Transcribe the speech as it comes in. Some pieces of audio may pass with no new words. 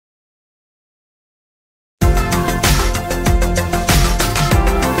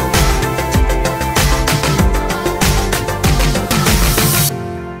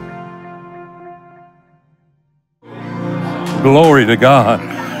Glory to God.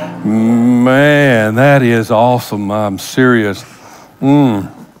 Man, that is awesome. I'm serious.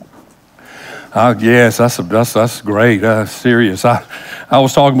 Yes, that's great. Serious. I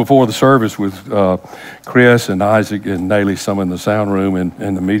was talking before the service with Chris and Isaac and Naley, some in the sound room and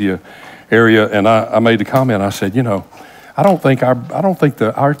in the media area, and I made the comment. I said, I don't think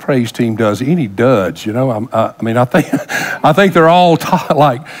our praise team does any duds. I think they're all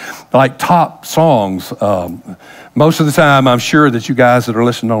like top songs. Most of the time, I'm sure that you guys that are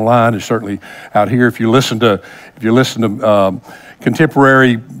listening online, and certainly out here, if you listen to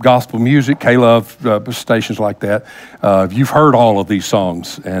contemporary gospel music, K-Love stations like that, you've heard all of these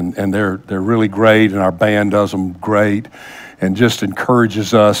songs, and they're really great, and our band does them great, and just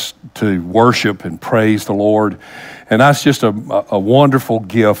encourages us to worship and praise the Lord. And that's just a wonderful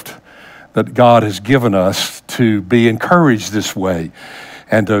gift that God has given us to be encouraged this way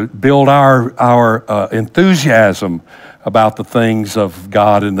and to build our enthusiasm about the things of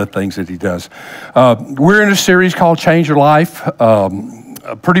God and the things that He does. We're in a series called Change Your Life.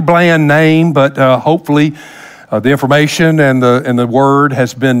 A pretty bland name, but hopefully the information and the word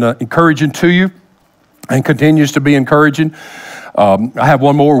has been encouraging to you and continues to be encouraging. I have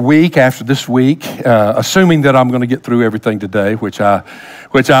one more week after this week, assuming that I'm going to get through everything today, which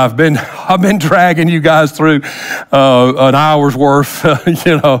I've been dragging you guys through an hour's worth,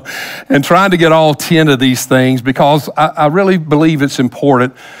 and trying to get all 10 of these things, because I really believe it's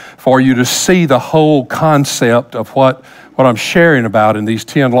important for you to see the whole concept of what I'm sharing about in these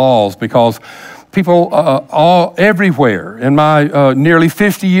 10 laws, because people everywhere in my nearly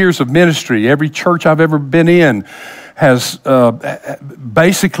 50 years of ministry, every church I've ever been in has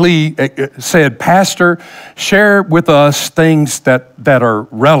basically said, Pastor, share with us things that are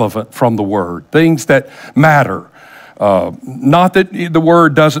relevant from the Word, things that matter. Not that the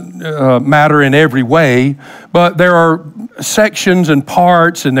Word doesn't matter in every way, but there are sections and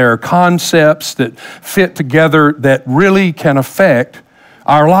parts and there are concepts that fit together that really can affect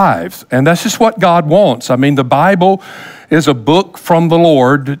our lives. And that's just what God wants. I mean, the Bible is a book from the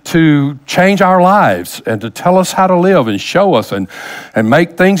Lord to change our lives and to tell us how to live and show us and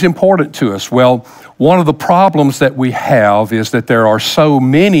make things important to us. Well, one of the problems that we have is that there are so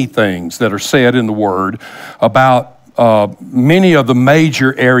many things that are said in the Word about many of the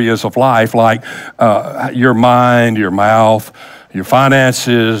major areas of life, like your mind, your mouth, your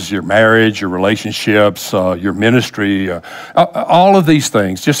finances, your marriage, your relationships, your ministry, all of these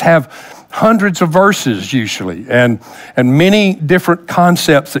things just have hundreds of verses usually, and many different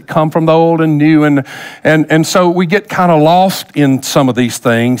concepts that come from the old and new, and so we get kind of lost in some of these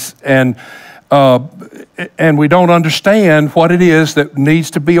things, and we don't understand what it is that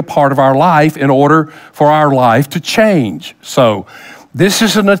needs to be a part of our life in order for our life to change. So this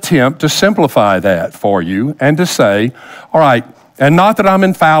is an attempt to simplify that for you and to say, all right, and not that I'm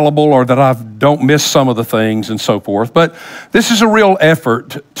infallible or that I don't miss some of the things and so forth, but this is a real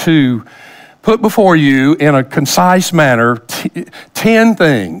effort to put before you in a concise manner 10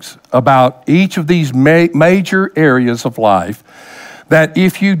 things about each of these major areas of life that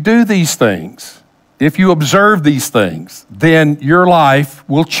if you do these things, if you observe these things, then your life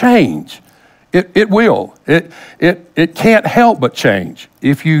will change. It will. It can't help but change.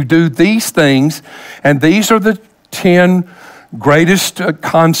 If you do these things, and these are the 10 greatest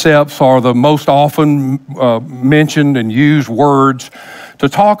concepts or the most often mentioned and used words to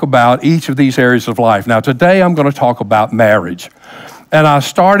talk about each of these areas of life. Now, today I'm going to talk about marriage. And I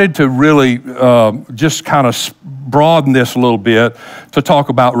started to really just kind of broaden this a little bit to talk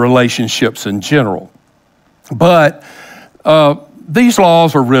about relationships in general. But these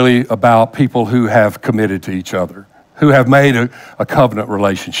laws are really about people who have committed to each other, who have made a covenant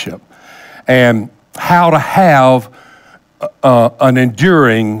relationship, and how to have an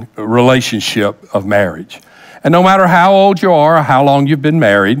enduring relationship of marriage. And no matter how old you are or how long you've been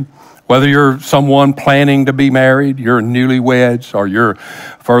married, whether you're someone planning to be married, you're newlyweds, or you're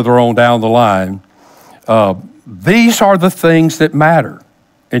further on down the line, these are the things that matter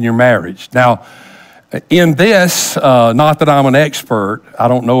in your marriage. Now, in this, not that I'm an expert, I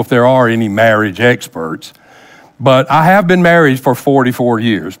don't know if there are any marriage experts, but I have been married for 44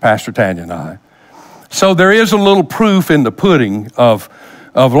 years, Pastor Tanya and I. So there is a little proof in the pudding of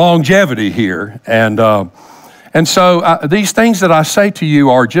longevity here. And so these things that I say to you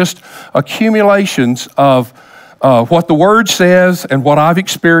are just accumulations of what the Word says and what I've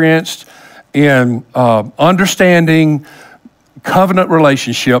experienced in understanding covenant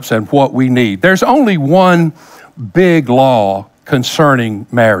relationships and what we need. There's only one big law concerning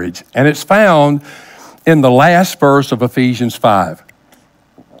marriage, and it's found in the last verse of Ephesians 5.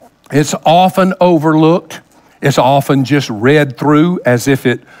 It's often overlooked. is often just read through as if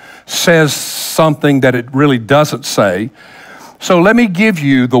it says something that it really doesn't say. So let me give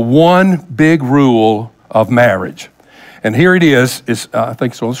you the one big rule of marriage. And here it is. I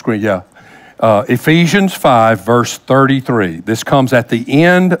think it's on the screen, yeah. Ephesians 5, verse 33. This comes at the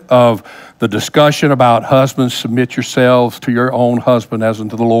end of the discussion about husbands, submit yourselves to your own husband as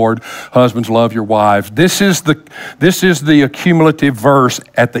unto the Lord. Husbands, love your wives. This is the accumulative verse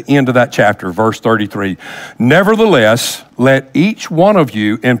at the end of that chapter, verse 33. Nevertheless, let each one of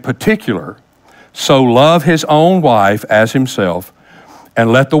you in particular so love his own wife as himself,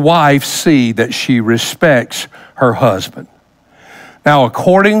 and let the wife see that she respects her husband. Now,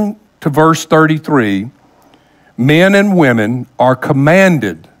 according to verse 33, men and women are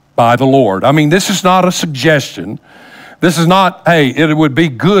commanded by the Lord. I mean, this is not a suggestion. This is not, hey, it would be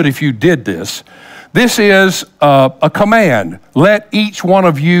good if you did this. This is a command. Let each one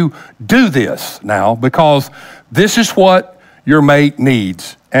of you do this now, because this is what your mate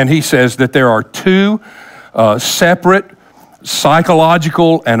needs. And he says that there are two separate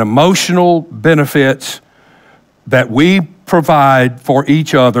psychological and emotional benefits that we provide for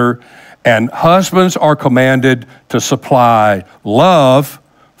each other, and husbands are commanded to supply love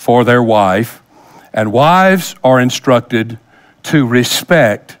for their wife, and wives are instructed to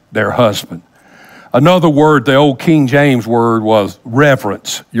respect their husband. Another word, the old King James word, was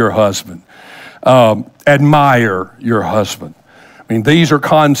reverence your husband, admire your husband. I mean, these are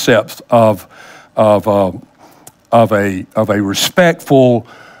concepts of a respectful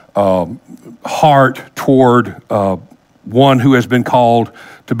heart toward one who has been called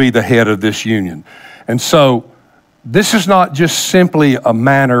to be the head of this union. And so this is not just simply a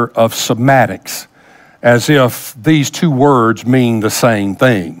matter of semantics, as if these two words mean the same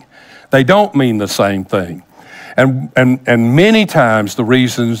thing. They don't mean the same thing. And many times the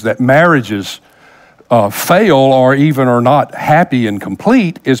reasons that marriages fail or even are not happy and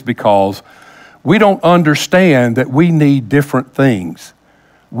complete is because we don't understand that we need different things.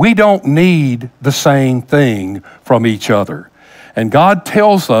 We don't need the same thing from each other. And God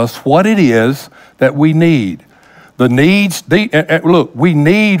tells us what it is that we need. The needs, look, we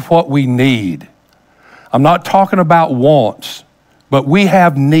need what we need. I'm not talking about wants, but we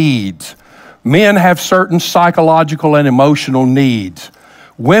have needs. Men have certain psychological and emotional needs.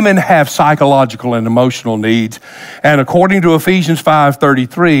 Women have psychological and emotional needs. And according to Ephesians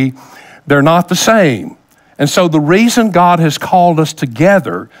 5:33, they're not the same. And so the reason God has called us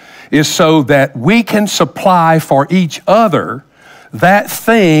together is so that we can supply for each other that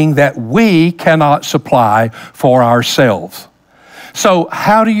thing that we cannot supply for ourselves. So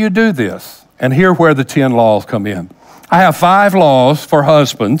how do you do this? And here's where the 10 laws come in. I have 5 laws for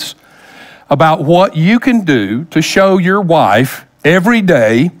husbands about what you can do to show your wife every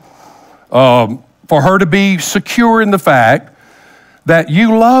day for her to be secure in the fact that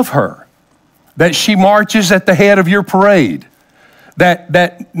you love her, that she marches at the head of your parade,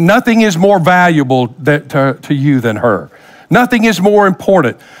 that nothing is more valuable to you than her. Nothing is more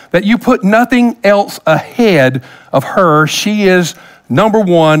important, that you put nothing else ahead of her. She is number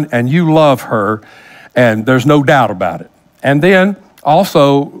one and you love her, and there's no doubt about it. And then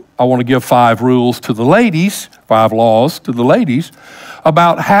also, I want to give 5 rules to the ladies, 5 laws to the ladies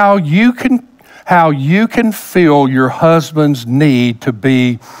about how you can feel your husband's need to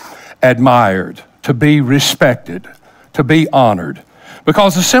be admired, to be respected, to be honored.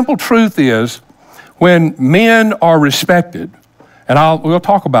 Because the simple truth is, when men are respected, and we'll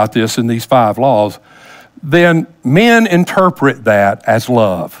talk about this in these 5 laws, then men interpret that as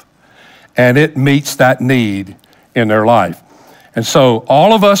love, and it meets that need in their life. And so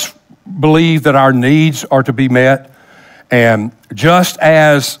all of us believe that our needs are to be met, and just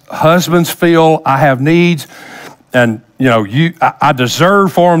as husbands feel I have needs, and I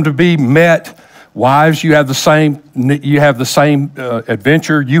deserve for them to be met. Wives, you have the same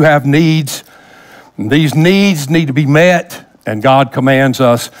adventure. You have needs. And these needs need to be met, and God commands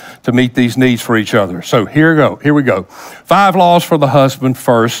us to meet these needs for each other. So here we go. 5 laws for the husband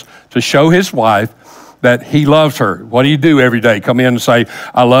first, to show his wife that he loves her. What do you do every day? Come in and say,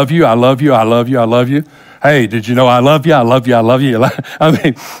 I love you, I love you, I love you, I love you. Hey, did you know I love you, I love you, I love you? I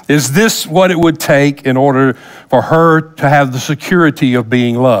mean, is this what it would take in order for her to have the security of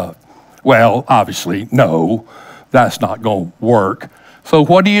being loved? Well, obviously, no, that's not going to work. So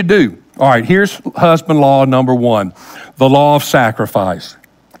what do you do? All right, here's husband law number 1, the law of sacrifice.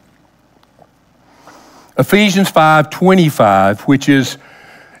 Ephesians 5:25, which is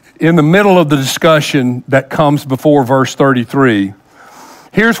in the middle of the discussion that comes before verse 33.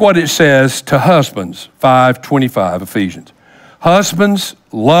 Here's what it says to husbands, 5:25, Ephesians. Husbands,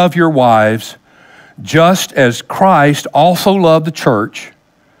 love your wives, just as Christ also loved the church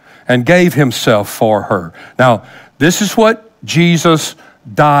and gave himself for her. Now, this is what Jesus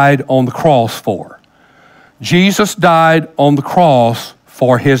died on the cross for. Jesus died on the cross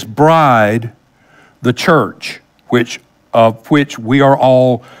for his bride, the church, of which we are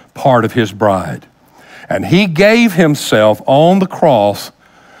all part of his bride. And he gave himself on the cross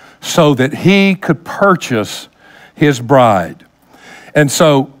so that he could purchase his bride. And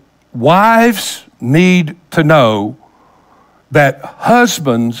so wives need to know that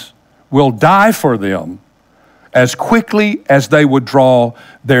husbands will die for them as quickly as they would draw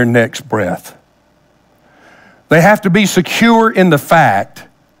their next breath. They have to be secure in the fact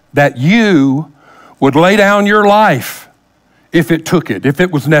that you would lay down your life if it took it, if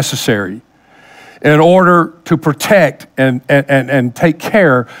it was necessary, in order to protect and take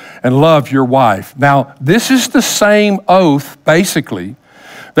care and love your wife. Now, this is the same oath, basically,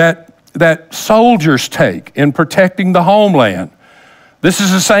 that soldiers take in protecting the homeland. This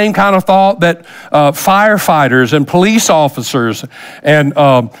is the same kind of thought that firefighters and police officers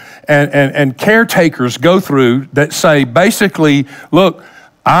and caretakers go through, that say, basically, look,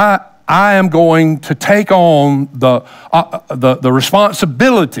 I am going to take on the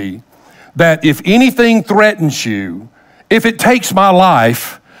responsibility that if anything threatens you, if it takes my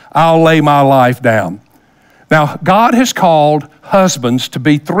life, I'll lay my life down. Now, God has called husbands to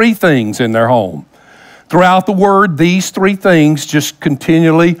be three things in their home. Throughout the Word, these three things just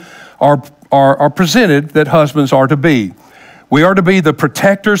continually are presented that husbands are to be. We are to be the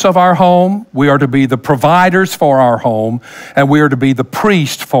protectors of our home, we are to be the providers for our home, and we are to be the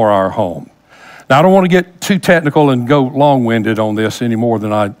priest for our home. Now, I don't want to get too technical and go long-winded on this any more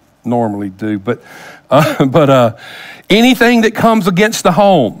than I normally do, but anything that comes against the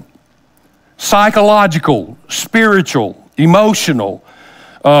home, psychological, spiritual, emotional,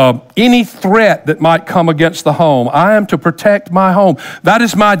 any threat that might come against the home, I am to protect my home. That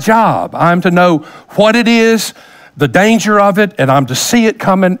is my job. I am to know what it is, the danger of it, and I'm to see it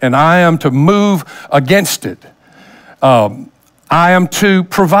coming, and I am to move against it. I am to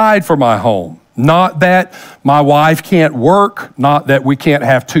provide for my home. Not that my wife can't work, not that we can't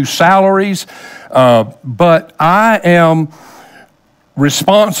have two salaries, but I am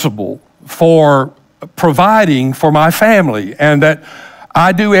responsible for providing for my family, and that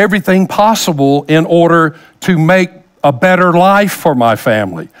I do everything possible in order to make a better life for my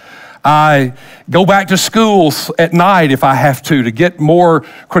family. I go back to schools at night if I have to get more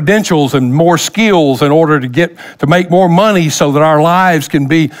credentials and more skills in order to make more money so that our lives can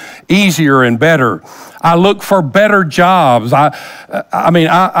be easier and better. I look for better jobs.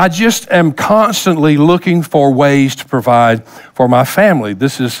 I just am constantly looking for ways to provide for my family.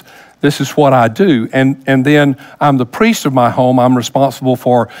 This is what I do. And then I'm the priest of my home. I'm responsible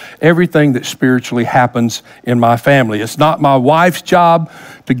for everything that spiritually happens in my family. It's not my wife's job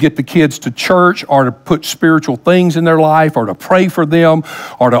to get the kids to church or to put spiritual things in their life or to pray for them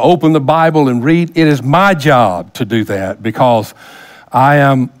or to open the Bible and read. It is my job to do that because I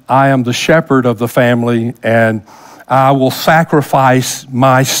am the shepherd of the family, and I will sacrifice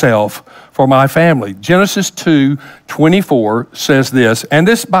myself for my family. Genesis 2:24 says this, and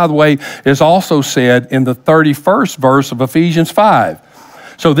this, by the way, is also said in the 31st verse of Ephesians 5.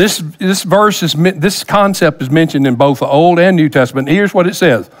 So this concept is mentioned in both the Old and New Testament. Here's what it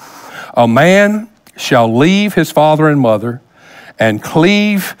says: a man shall leave his father and mother and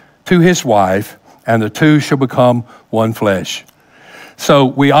cleave to his wife, and the two shall become one flesh. So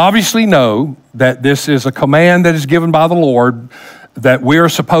we obviously know that this is a command that is given by the Lord that we are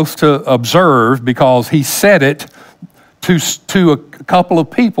supposed to observe, because he said it to a couple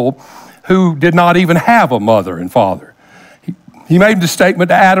of people who did not even have a mother and father. He made the statement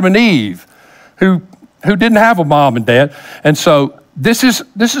to Adam and Eve, who didn't have a mom and dad. And so this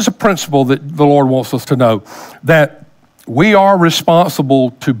is a principle that the Lord wants us to know, that we are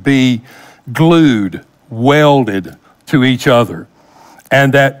responsible to be glued, welded to each other,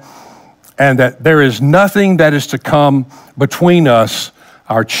 and that there is nothing that is to come between us,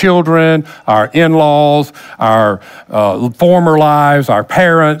 our children, our in-laws, our former lives, our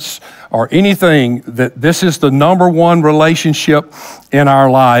parents, or anything. That this is the number one relationship in our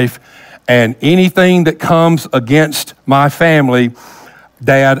life, and anything that comes against my family,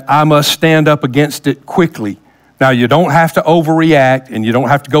 Dad, I must stand up against it quickly. Now, you don't have to overreact and you don't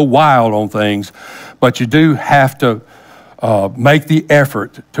have to go wild on things, but you do have to make the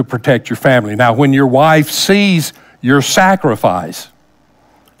effort to protect your family. Now, when your wife sees your sacrifice,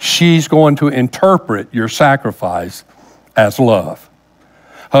 she's going to interpret your sacrifice as love.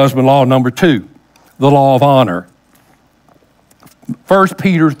 Husband law number 2, the law of honor. 1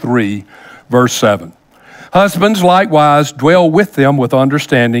 Peter 3, verse 7. Husbands likewise dwell with them with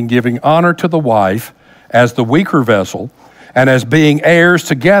understanding, giving honor to the wife as the weaker vessel, and as being heirs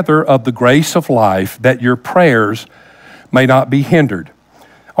together of the grace of life, that your prayers may not be hindered.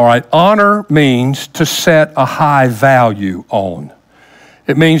 All right, honor means to set a high value on.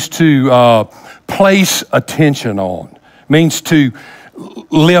 It means to place attention on. It means to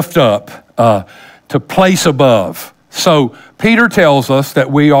lift up, to place above. So Peter tells us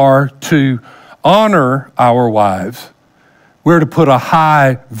that we are to honor our wives. We're to put a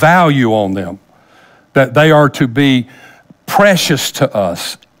high value on them, that they are to be precious to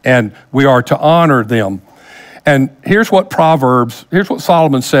us, and we are to honor them. And here's what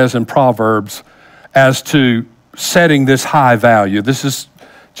Solomon says in Proverbs as to setting this high value. This is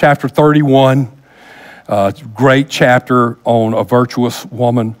chapter 31, great chapter on a virtuous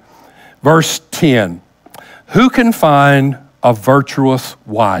woman. Verse 10, who can find a virtuous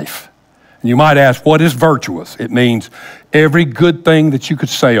wife? And you might ask, what is virtuous? It means every good thing that you could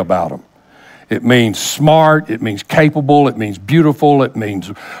say about them. It means smart, it means capable, it means beautiful, it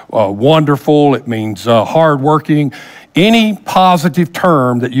means wonderful, it means hardworking. Any positive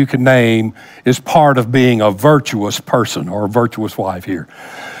term that you can name is part of being a virtuous person or a virtuous wife here.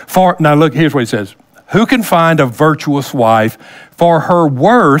 Now look, here's what he says. Who can find a virtuous wife? For her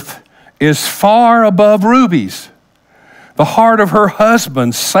worth is far above rubies. The heart of her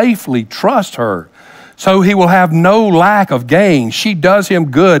husband safely trusts her, so he will have no lack of gain. She does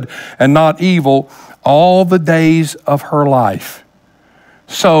him good and not evil all the days of her life.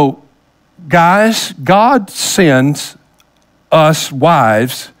 So, guys, God sends us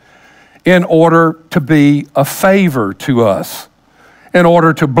wives in order to be a favor to us, in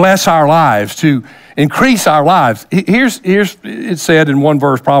order to bless our lives, to increase our lives. Here's it said in one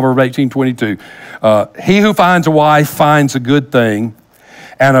verse, Proverbs 18:22. He who finds a wife finds a good thing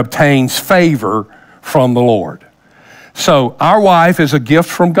and obtains favor from the Lord. So our wife is a gift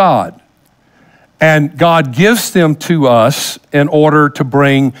from God, and God gives them to us in order to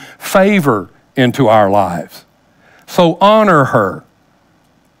bring favor into our lives. So honor her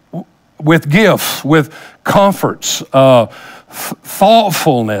with gifts, with comforts,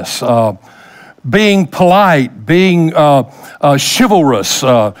 thoughtfulness, being polite, being chivalrous,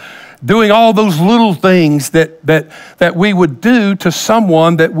 doing all those little things that we would do to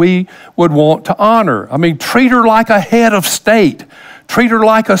someone that we would want to honor. I mean, treat her like a head of state. Treat her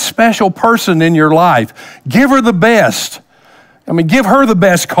like a special person in your life. Give her the best. I mean, give her the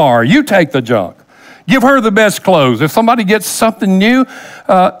best car. You take the junk. Give her the best clothes. If somebody gets something new,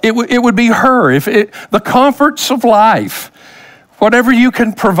 it would be her. The comforts of life, whatever you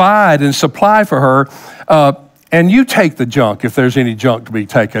can provide and supply for her, and you take the junk if there's any junk to be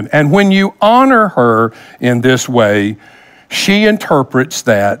taken. And when you honor her in this way, she interprets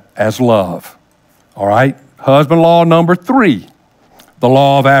that as love. All right? Husband law number 3, the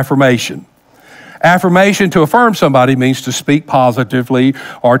law of affirmation. Affirmation, to affirm somebody, means to speak positively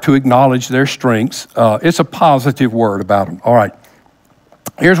or to acknowledge their strengths. It's a positive word about them. All right.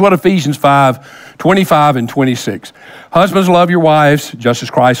 Here's what Ephesians 5:25 and 26. Husbands, love your wives, just as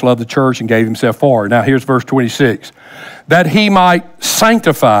Christ loved the church and gave himself for her. Now here's verse 26. That he might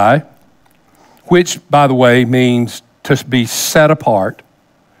sanctify, which, by the way, means to be set apart.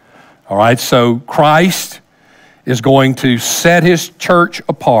 All right, so Christ is going to set his church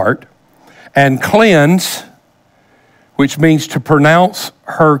apart and cleanse, which means to pronounce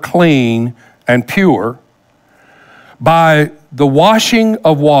her clean and pure, by the washing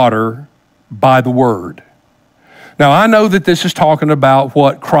of water by the word. Now, I know that this is talking about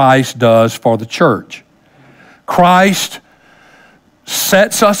what Christ does for the church. Christ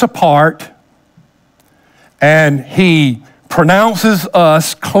sets us apart, and he pronounces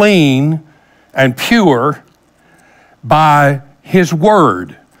us clean and pure by his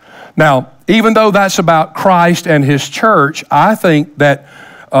word. Now, even though that's about Christ and his church, I think that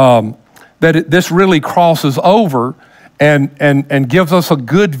this really crosses over and gives us a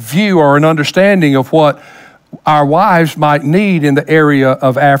good view or an understanding of what our wives might need in the area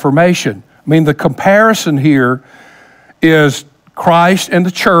of affirmation. I mean, the comparison here is Christ and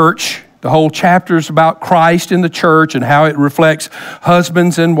the church. The whole chapter is about Christ in the church and how it reflects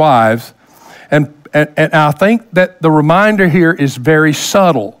husbands and wives. And I think that the reminder here is very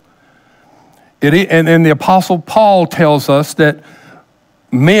subtle. And the Apostle Paul tells us that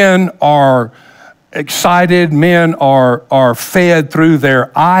men are excited, men are fed through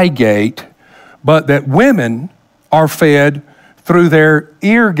their eye gate, but that women are fed through their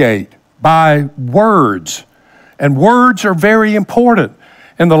ear gate by words. And words are very important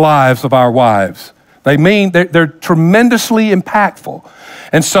in the lives of our wives. They're tremendously impactful.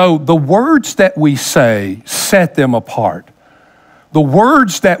 And so the words that we say set them apart. The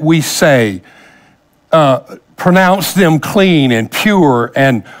words that we say pronounce them clean and pure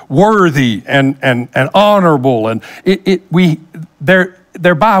and worthy and honorable. And it's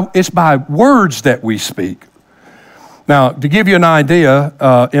by words that we speak. Now, to give you an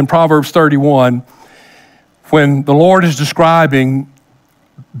idea, in Proverbs 31, when the Lord is describing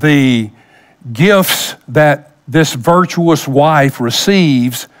the gifts that this virtuous wife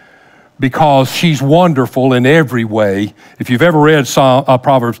receives because she's wonderful in every way. If you've ever read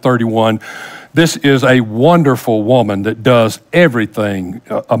Proverbs 31, this is a wonderful woman that does everything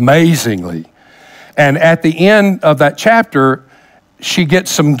amazingly. And at the end of that chapter, she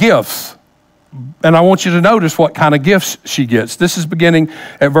gets some gifts. And I want you to notice what kind of gifts she gets. This is beginning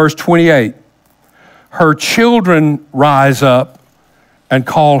at verse 28. Her children rise up and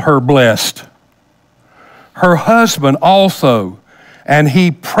call her blessed. Her husband also, and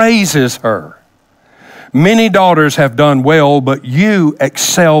he praises her. Many daughters have done well, but you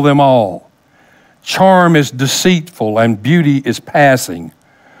excel them all. Charm is deceitful and beauty is passing,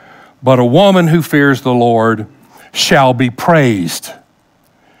 but a woman who fears the Lord shall be praised.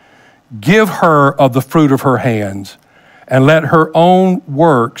 Give her of the fruit of her hands, and let her own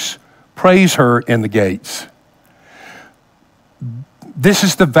works praise her in the gates. This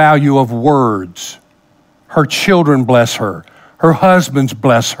is the value of words. Her children bless her. Her husbands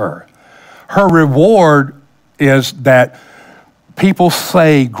bless her. Her reward is that people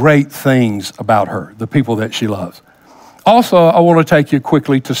say great things about her, the people that she loves. Also, I want to take you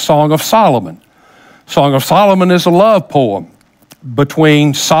quickly to Song of Solomon. Song of Solomon is a love poem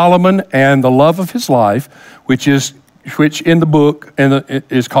between Solomon and the love of his life, which in the book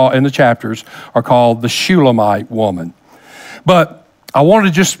is called, in the chapters are called the Shulamite woman. But I want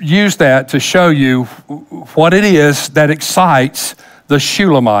to just use that to show you what it is that excites the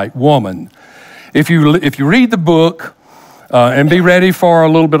Shulamite woman. If you read the book and be ready for a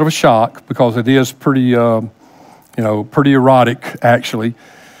little bit of a shock, because it is pretty pretty erotic actually.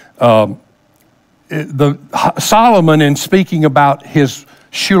 Solomon, in speaking about his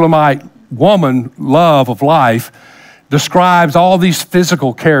Shulamite woman love of life, describes all these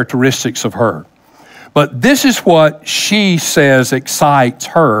physical characteristics of her. But this is what she says excites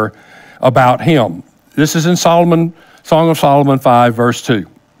her about him. This is in Song of Solomon 5, verse 2.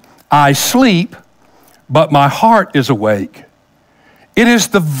 I sleep, but my heart is awake. It is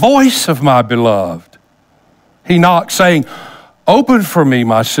the voice of my beloved. He knocks, saying, open for me,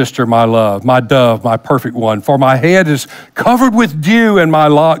 my sister, my love, my dove, my perfect one, for my head is covered with dew and my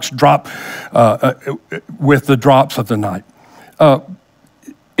locks drop with the drops of the night.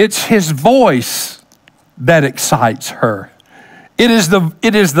 It's his voice that excites her. It is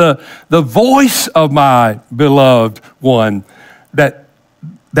the voice of my beloved one that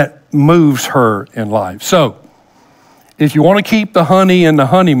moves her in life. So if you want to keep the honey in the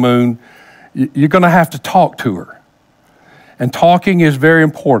honeymoon, you're going to have to talk to her. And talking is very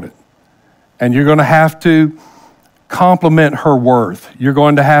important. And you're going to have to compliment her worth. You're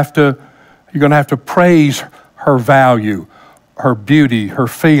going to have to praise her value, her beauty, her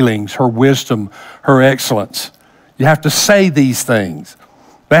feelings, her wisdom, her excellence. You have to say these things.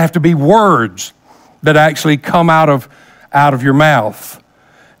 They have to be words that actually come out of your mouth.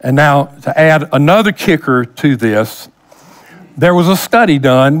 And now, to add another kicker to this, there was a study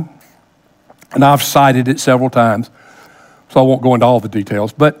done, and I've cited it several times, so I won't go into all the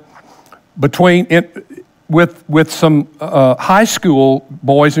details, but with some high school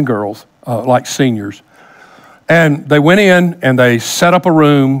boys and girls, like seniors, and they went in and they set up a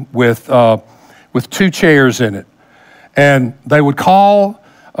room with 2 chairs in it. And they would call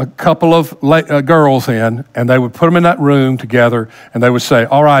a couple of girls in, and they would put them in that room together, and they would say,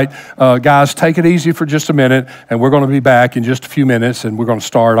 all right, guys, take it easy for just a minute, and we're going to be back in just a few minutes, and we're going to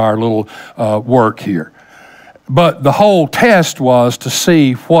start our little work here. But the whole test was to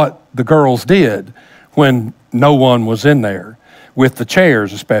see what the girls did when no one was in there, with the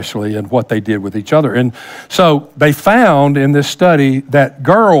chairs especially, and what they did with each other. And so they found in this study that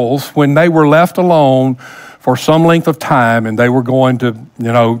girls, when they were left alone for some length of time and they were going to,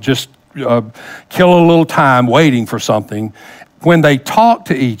 just kill a little time waiting for something, when they talked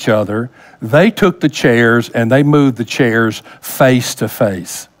to each other, they took the chairs and they moved the chairs face to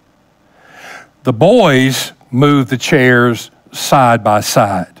face. The boys moved the chairs side by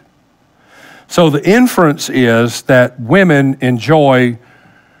side. So the inference is that women enjoy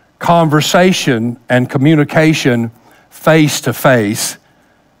conversation and communication face to face,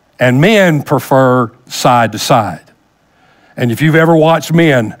 and men prefer side to side. And if you've ever watched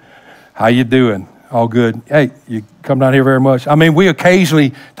men, how you doing? All good. Hey, you come down here very much? I mean, we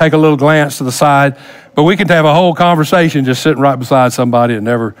occasionally take a little glance to the side, but we can have a whole conversation just sitting right beside somebody and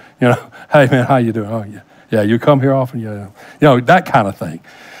never, hey man, how you doing? Oh yeah, yeah. You come here often? Yeah, that kind of thing.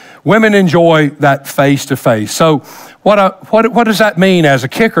 Women enjoy that face-to-face. So what does that mean as a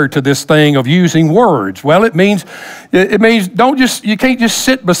kicker to this thing of using words? Well, it means you can't just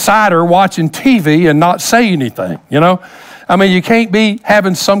sit beside her watching TV and not say anything, I mean, you can't be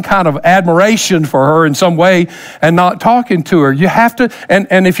having some kind of admiration for her in some way and not talking to her. You have to,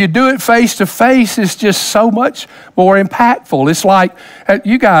 and if you do it face-to-face, it's just so much more impactful. It's like,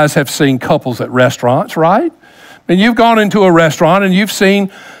 you guys have seen couples at restaurants, right? And you've gone into a restaurant and you've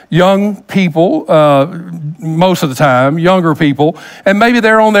seen young people, most of the time, younger people, and maybe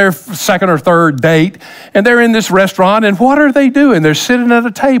they're on their second or third date, and they're in this restaurant, and what are they doing? They're sitting at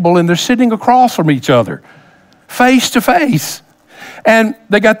a table, and they're sitting across from each other, face to face. And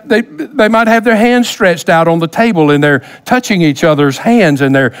they might have their hands stretched out on the table, and they're touching each other's hands,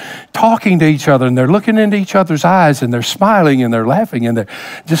 and they're talking to each other, and they're looking into each other's eyes, and they're smiling, and they're laughing, and they're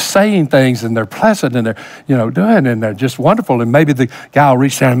just saying things, and they're pleasant, and they're doing, and they're just wonderful. And maybe the guy will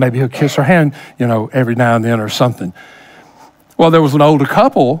reach down and maybe he'll kiss her hand, every now and then or something. Well, there was an older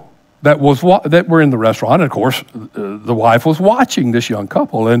couple that were in the restaurant, and of course, the wife was watching this young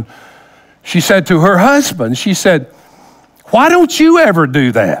couple, and she said to her husband, she said, "Why don't you ever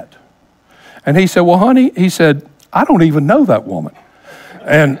do that?" And he said, "Well, honey," he said, "I don't even know that woman."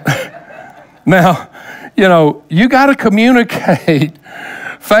 And now, you got to communicate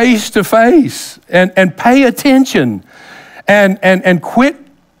face to face and pay attention and quit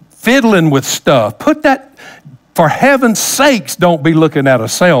fiddling with stuff. Put that, for heaven's sakes, don't be looking at a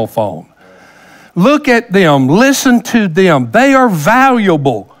cell phone. Look at them, listen to them. They are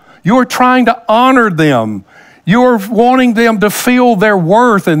valuable. You're trying to honor them. You're wanting them to feel their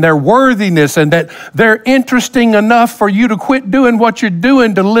worth and their worthiness and that they're interesting enough for you to quit doing what you're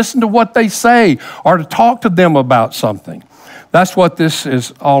doing to listen to what they say or to talk to them about something. That's what this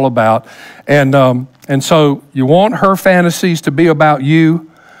is all about. And so you want her fantasies to be about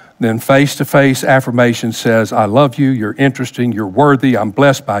you, then face-to-face affirmation says, "I love you, you're interesting, you're worthy, I'm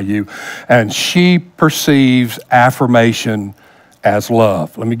blessed by you." And she perceives affirmation as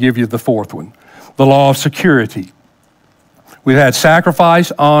love. Let me give you the fourth one. The law of security. We've had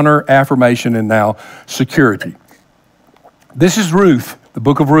sacrifice, honor, affirmation, and now security. This is Ruth, the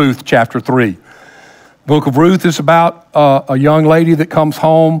book of Ruth, chapter 3. The book of Ruth is about a young lady that comes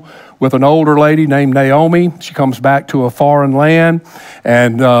home with an older lady named Naomi. She comes back to a foreign land,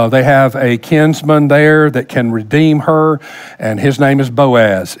 and they have a kinsman there that can redeem her, and his name is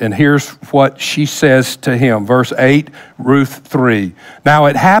Boaz. And here's what she says to him, verse 8, Ruth 3. "Now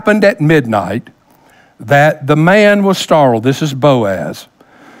it happened at midnight that the man was startled." This is Boaz.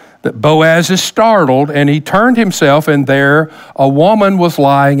 That Boaz is startled, and he turned himself, and there a woman was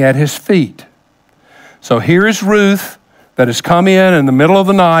lying at his feet. So here is Ruth that has come in the middle of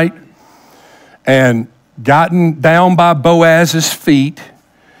the night and gotten down by Boaz's feet,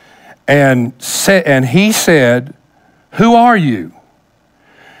 and he said, "Who are you?"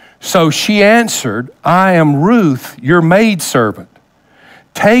 So she answered, "I am Ruth, your maidservant.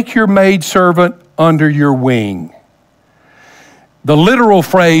 Take your maidservant under your wing." The literal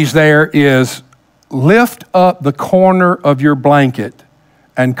phrase there is, "Lift up the corner of your blanket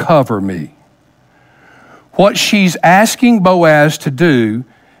and cover me." What she's asking Boaz to do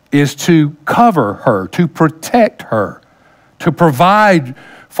is to cover her, to protect her, to provide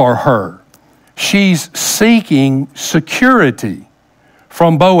for her. She's seeking security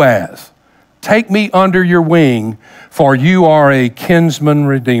from Boaz. "Take me under your wing, for you are a kinsman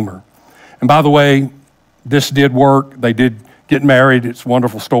redeemer." And by the way, this did work. They did get married. It's a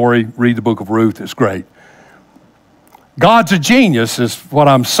wonderful story. Read the book of Ruth. It's great. God's a genius is what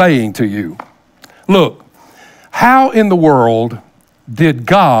I'm saying to you. Look, how in the world did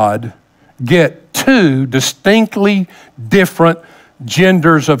God get two distinctly different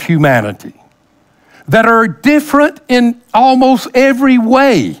genders of humanity that are different in almost every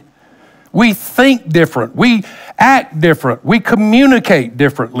way? We think different. We act different. We communicate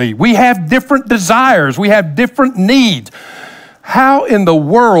differently. We have different desires. We have different needs. How in the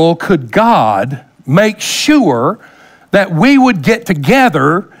world could God make sure that we would get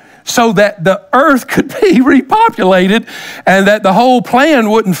together so that the earth could be repopulated and that the whole plan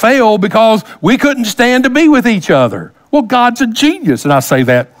wouldn't fail because we couldn't stand to be with each other? Well, God's a genius, and I say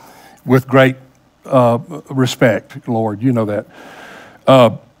that with great respect, Lord. You know that.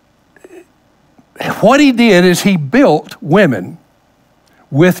 What he did is he built women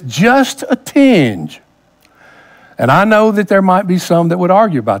with just a tinge And I know that there might be some that would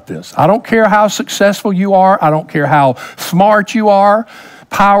argue about this. I don't care how successful you are. I don't care how smart you are,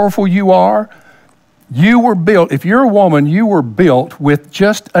 powerful you are. You were built, if you're a woman, you were built with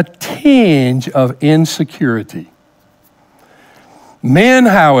just a tinge of insecurity. Men,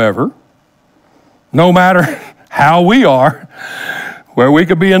 however, no matter how we are, where we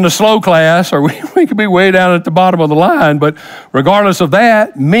could be in the slow class or we could be way down at the bottom of the line, but regardless of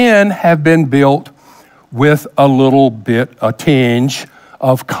that, men have been built with a little bit, a tinge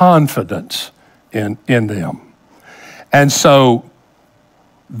of confidence in them. And so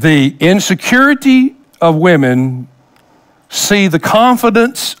the insecurity of women see the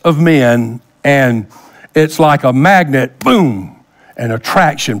confidence of men, and it's like a magnet, boom, and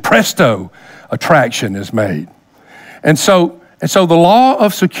attraction, presto, attraction is made. And so the law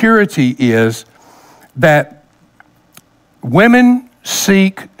of security is that women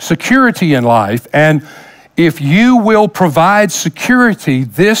seek security in life, and if you will provide security,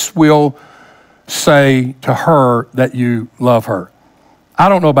 this will say to her that you love her. I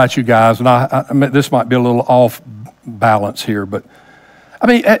don't know about you guys, and I mean, this might be a little off balance here, but I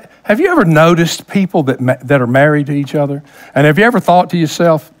mean, have you ever noticed people that are married to each other? And have you ever thought to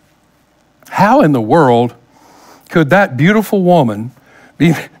yourself, how in the world could that beautiful woman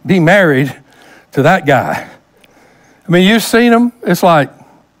be married to that guy? I mean, you've seen them. It's like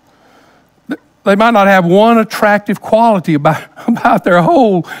they might not have one attractive quality about their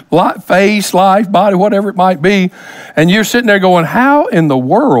whole face, life, body, whatever it might be. And you're sitting there going, how in the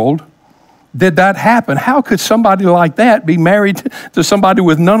world did that happen? How could somebody like that be married to somebody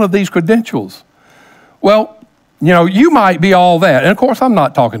with none of these credentials? Well, you know, you might be all that. And of course, I'm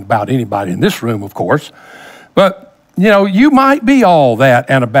not talking about anybody in this room, of course. But, you know, you might be all that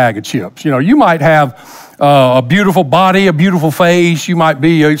and a bag of chips. You know, you might have a beautiful body, a beautiful face. You might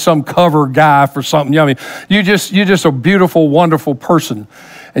be some cover guy for something. I mean, you're just a beautiful, wonderful person.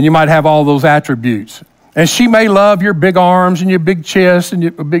 And you might have all those attributes. And she may love your big arms and your big chest and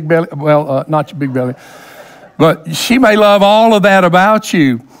your big belly. Well, not your big belly. But she may love all of that about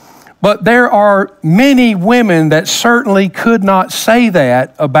you. But there are many women that certainly could not say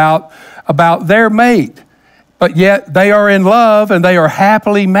that about their mate. But yet they are in love and they are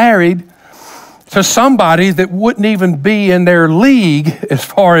happily married to somebody that wouldn't even be in their league as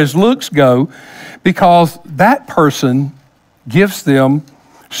far as looks go, because that person gives them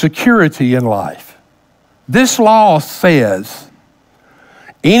security in life. This law says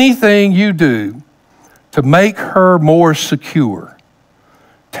anything you do to make her more secure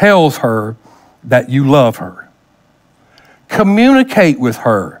tells her that you love her. Communicate with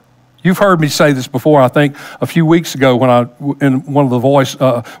her. You've heard me say this before, I think a few weeks ago when in one of the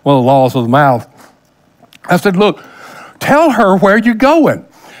laws of the mouth. I said, look, tell her where you're going.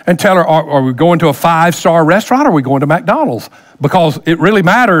 And tell her, are we going to a 5-star restaurant or are we going to McDonald's? Because it really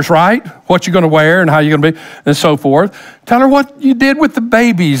matters, right? What you're going to wear and how you're going to be and so forth. Tell her what you did with the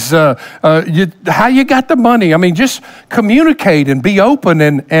babies, how you got the money. I mean, just communicate and be open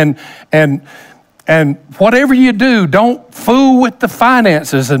and whatever you do, don't fool with the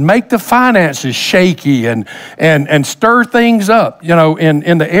finances and make the finances shaky and stir things up, you know,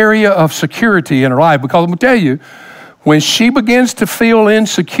 in the area of security in her life. Because I'm going to tell you, when she begins to feel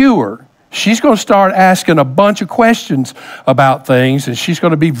insecure, she's going to start asking a bunch of questions about things, and she's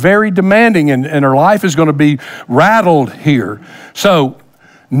going to be very demanding, and her life is going to be rattled here. So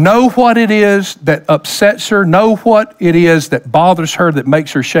know what it is that upsets her, know what it is that bothers her, that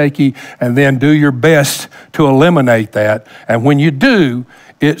makes her shaky, and then do your best to eliminate that. And when you do,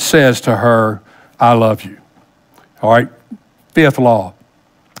 it says to her, I love you. All right, 5th law.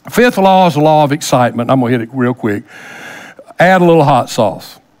 5th law is the law of excitement. I'm going to hit it real quick. Add a little hot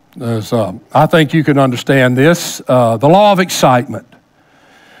sauce. I think you can understand this. The law of excitement.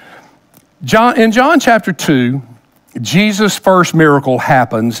 In John chapter 2, Jesus' first miracle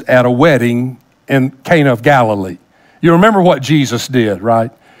happens at a wedding in Cana of Galilee. You remember what Jesus did, right?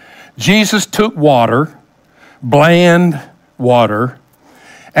 Jesus took water, bland water,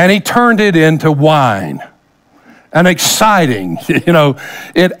 and he turned it into wine. And exciting, you know,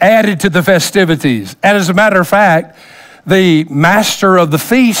 it added to the festivities. And as a matter of fact, the master of the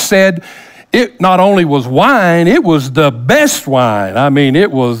feast said it not only was wine, it was the best wine. I mean,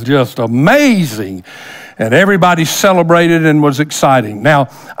 it was just amazing. And everybody celebrated and was exciting. Now,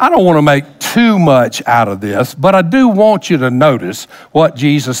 I don't want to make too much out of this, but I do want you to notice what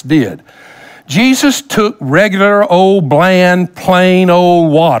Jesus did. Jesus took regular old bland, plain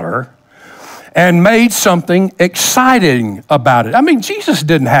old water and made something exciting about it. I mean, Jesus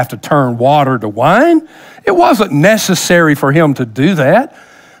didn't have to turn water to wine. It wasn't necessary for him to do that.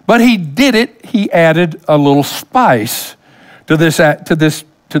 But he did it. He added a little spice to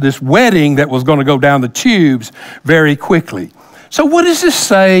this wedding that was going to go down the tubes very quickly. So what does this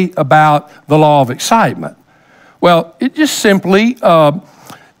say about the law of excitement? Well, it just simply the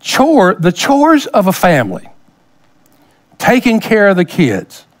chores of a family, taking care of the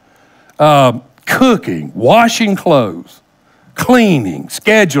kids, cooking, washing clothes, cleaning,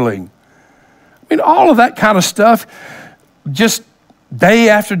 scheduling. I mean, all of that kind of stuff, just day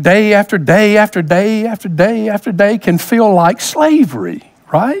after day after day after day after day after day can feel like slavery,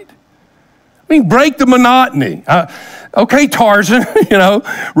 right? I mean, break the monotony. Okay, Tarzan,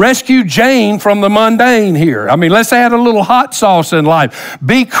 rescue Jane from the mundane here. I mean, let's add a little hot sauce in life.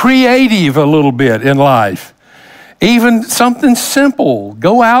 Be creative a little bit in life. Even something simple.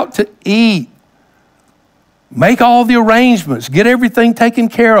 Go out to eat. Make all the arrangements. Get everything taken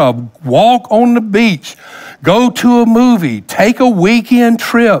care of. Walk on the beach. Go to a movie. Take a weekend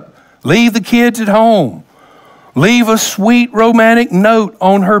trip. Leave the kids at home. Leave a sweet romantic note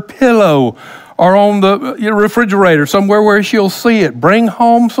on her pillow or on the refrigerator, somewhere where she'll see it. Bring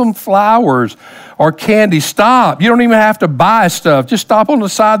home some flowers or candy. Stop. You don't even have to buy stuff. Just stop on the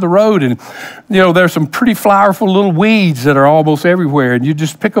side of the road and, there's some pretty flowerful little weeds that are almost everywhere, and you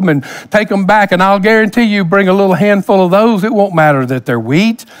just pick them and take them back, and I'll guarantee you bring a little handful of those. It won't matter that they're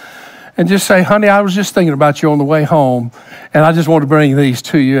weeds. And just say, honey, I was just thinking about you on the way home, and I just want to bring these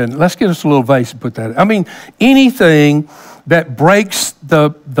to you, and let's get us a little vase and put that in. I mean, anything that breaks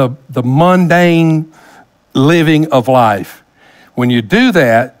the mundane living of life. When you do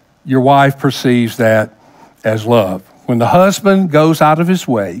that, your wife perceives that as love. When the husband goes out of his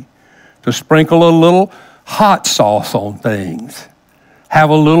way to sprinkle a little hot sauce on things, have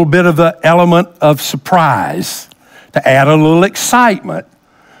a little bit of the element of surprise, to add a little excitement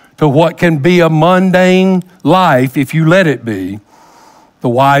to what can be a mundane life if you let it be, the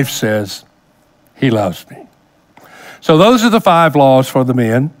wife says, he loves me. So those are the 5 laws for the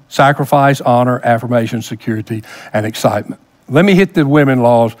men: sacrifice, honor, affirmation, security, and excitement. Let me hit the women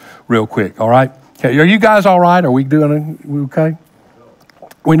laws real quick, all right? Okay, are you guys all right? Are we okay?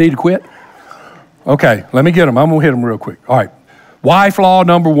 We need to quit? Okay, let me get them. I'm going to hit them real quick. All right. Wife law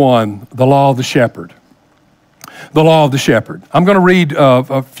number 1, the law of the shepherd. The law of the shepherd. I'm going to read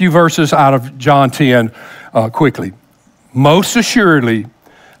a few verses out of John 10 quickly. Most assuredly,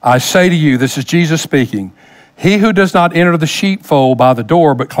 I say to you, this is Jesus speaking, he who does not enter the sheepfold by the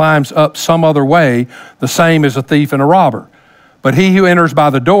door, but climbs up some other way, the same is a thief and a robber. But he who enters by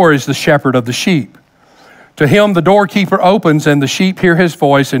the door is the shepherd of the sheep. To him the doorkeeper opens, and the sheep hear his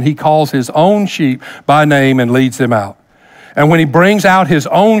voice, and he calls his own sheep by name and leads them out. And when he brings out his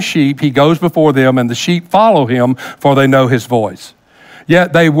own sheep, he goes before them, and the sheep follow him, for they know his voice.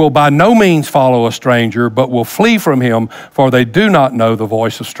 Yet they will by no means follow a stranger, but will flee from him, for they do not know the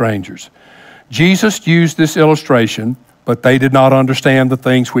voice of strangers. Jesus used this illustration, but they did not understand the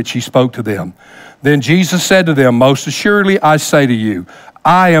things which he spoke to them. Then Jesus said to them, most assuredly I say to you,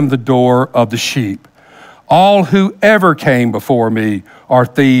 I am the door of the sheep. All who ever came before me are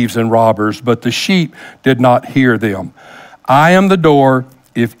thieves and robbers, but the sheep did not hear them. I am the door.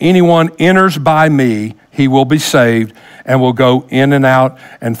 If anyone enters by me, he will be saved and will go in and out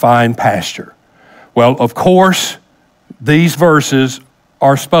and find pasture. Well, of course, these verses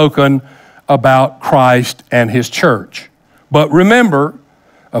are spoken about Christ and his church. But remember,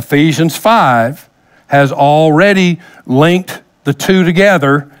 Ephesians 5 has already linked the two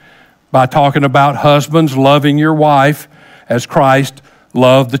together by talking about husbands loving your wife as Christ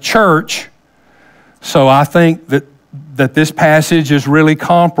loved the church. So I think that this passage is really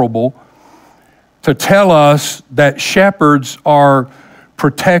comparable to tell us that shepherds are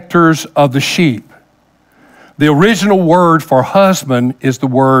protectors of the sheep. The original word for husband is the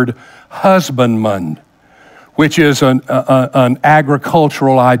word husbandman, which is an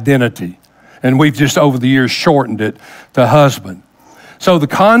agricultural identity. And we've just over the years shortened it to husband. So the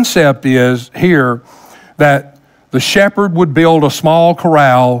concept is here that the shepherd would build a small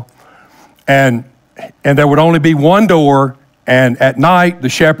corral, and there would only be one door, and at night the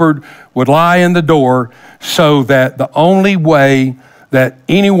shepherd would lie in the door so that the only way that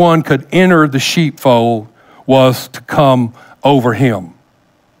anyone could enter the sheepfold was to come over him.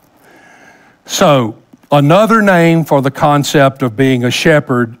 So another name for the concept of being a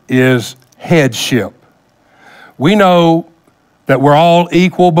shepherd is headship. We know that we're all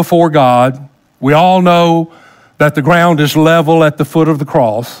equal before God. We all know that the ground is level at the foot of the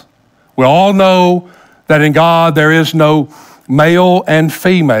cross. We all know that in God there is no male and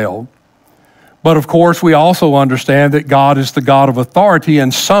female. But of course, we also understand that God is the God of authority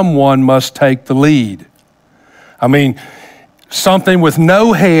and someone must take the lead. I mean, Something with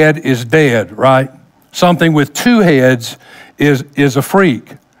no head is dead, right? Something with two heads is a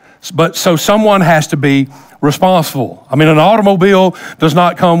freak. But so someone has to be responsible. I mean, an automobile does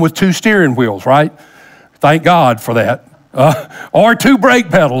not come with two steering wheels, right? Thank God for that. Or two brake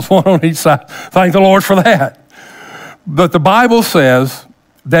pedals, one on each side. Thank the Lord for that. But the Bible says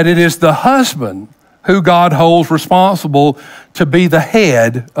that it is the husband who God holds responsible to be the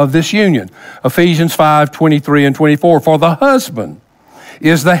head of this union. Ephesians 5:23 and 24. For the husband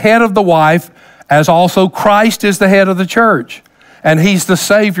is the head of the wife, as also Christ is the head of the church, and he's the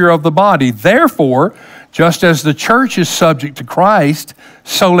Savior of the body. Therefore, just as the church is subject to Christ,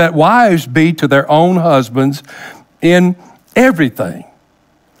 so let wives be to their own husbands in everything.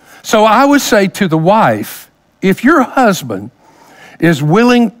 So I would say to the wife, if your husband is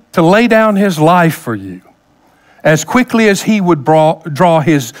willing to lay down his life for you as quickly as he would draw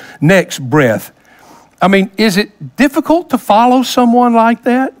his next breath, I mean, is it difficult to follow someone like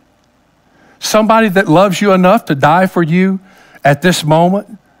that? Somebody that loves you enough to die for you at this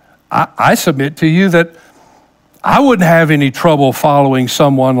moment? I submit to you that I wouldn't have any trouble following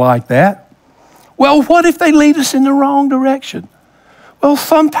someone like that. Well, what if they lead us in the wrong direction? Well,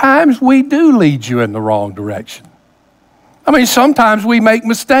 sometimes we do lead you in the wrong direction. I mean, sometimes we make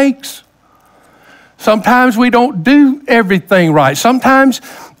mistakes. Sometimes we don't do everything right. Sometimes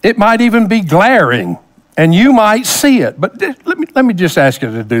it might even be glaring, and you might see it. But let me just ask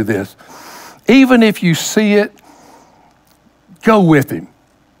you to do this. Even if you see it, go with him.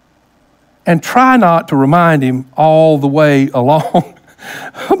 And try not to remind him all the way along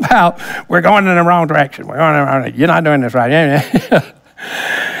about, we're going in the wrong direction. We're going in the wrong direction. You're not doing this right.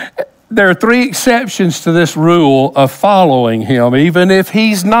 There are three exceptions to this rule of following him, even if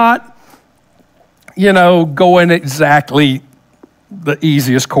he's not, going exactly the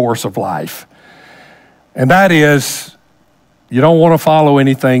easiest course of life. And that is, you don't want to follow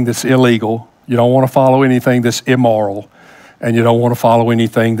anything that's illegal. You don't want to follow anything that's immoral. And you don't want to follow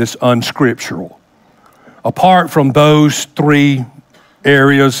anything that's unscriptural. Apart from those three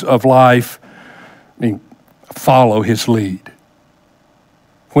areas of life, follow his lead.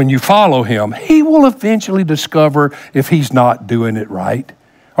 When you follow him, he will eventually discover if he's not doing it right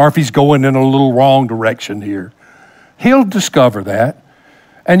or if he's going in a little wrong direction here. He'll discover that,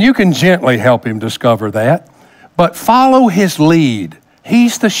 and you can gently help him discover that, but follow his lead.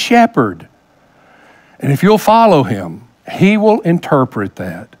 He's the shepherd, and if you'll follow him, he will interpret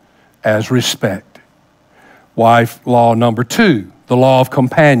that as respect. Wife law number 2, the law of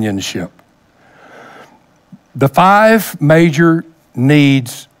companionship. The 5 major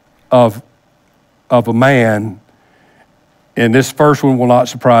needs of a man, and this first one will not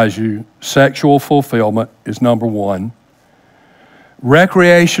surprise you. Sexual fulfillment is number 1.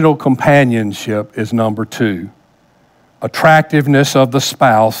 Recreational companionship is number 2. Attractiveness of the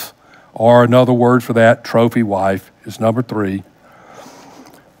spouse, or another word for that, trophy wife, is number 3.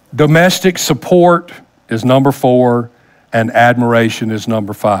 Domestic support is number 4, and admiration is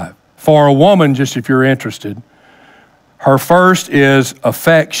number 5. For a woman, just if you're interested, her first is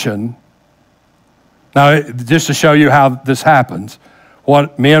affection. Now, just to show you how this happens,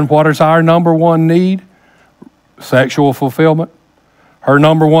 what is our number 1 need? Sexual fulfillment. Her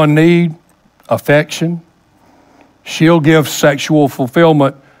number 1 need, affection. She'll give sexual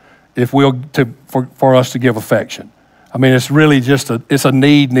fulfillment for us to give affection. I mean, it's really just a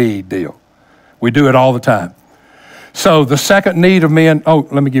need deal. We do it all the time. So the second need of men,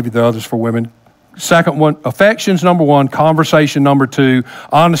 let me give you the others for women. Second one, affection's number 1, conversation number 2,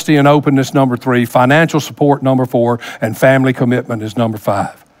 honesty and openness number 3, financial support number 4, and family commitment is number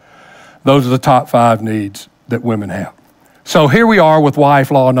 5. Those are the top 5 needs that women have. So here we are with wife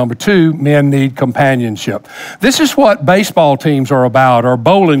law number 2, men need companionship. This is what baseball teams are about, or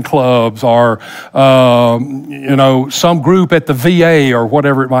bowling clubs, or some group at the VA or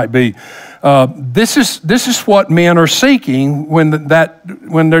whatever it might be. This is what men are seeking when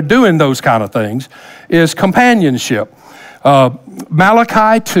they're doing those kind of things, is companionship.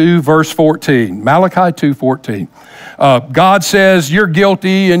 Malachi 2, verse 14. Malachi 2:14. God says, you're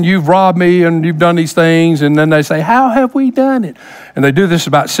guilty and you've robbed me and you've done these things. And then they say, how have we done it? And they do this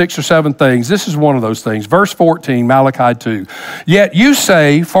about 6 or 7 things. This is one of those things. Verse 14, Malachi 2. Yet you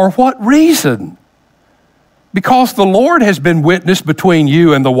say, for what reason? Because the Lord has been witness between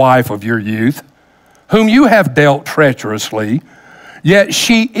you and the wife of your youth, whom you have dealt treacherously, yet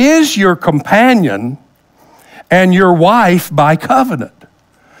she is your companion and your wife by covenant.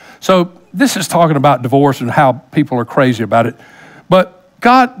 So this is talking about divorce and how people are crazy about it. But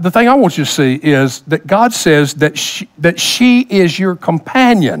God, the thing I want you to see is that God says that she is your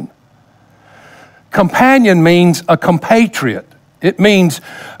companion. companion means a compatriot. It means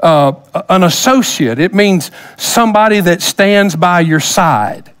an associate. It means somebody that stands by your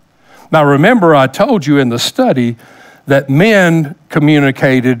side. Now remember, I told you in the study that men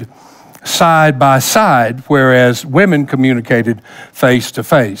communicated side by side, whereas women communicated face to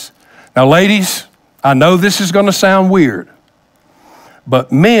face. Now ladies, I know this is going to sound weird,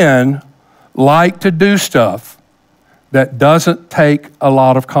 but men like to do stuff that doesn't take a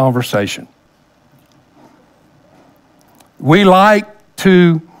lot of conversation. We like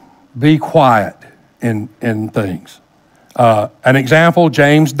to be quiet in things. An example,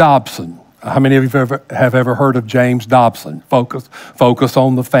 James Dobson. How many of you have ever heard of James Dobson? Focus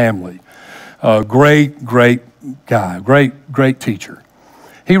on the Family. Great guy, great teacher.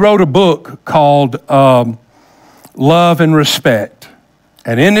 He wrote a book called Love and Respect.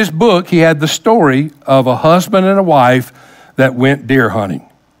 And in this book, he had the story of a husband and a wife that went deer hunting.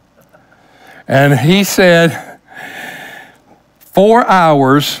 And he said, 4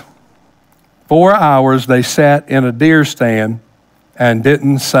 hours they sat in a deer stand and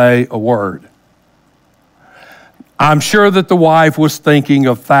didn't say a word. I'm sure that the wife was thinking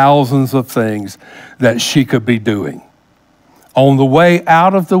of thousands of things that she could be doing. On the way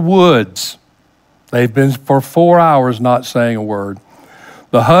out of the woods, they've been for 4 hours not saying a word.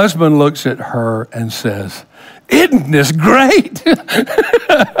 The husband looks at her and says, "Isn't this great?"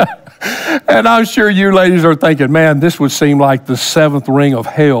 And I'm sure you ladies are thinking, man, this would seem like the seventh ring of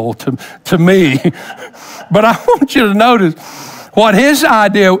hell to me. But I want you to notice what his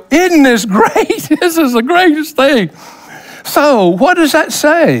idea, isn't this great? This is the greatest thing. So what does that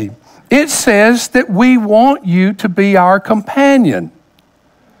say? It says that we want you to be our companion.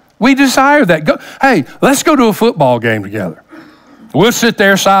 We desire that. Hey, let's go to a football game together. We'll sit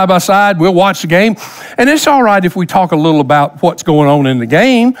there side by side, we'll watch the game, and it's all right if we talk a little about what's going on in the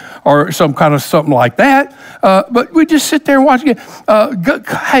game or some kind of something like that, but we just sit there and watch the game.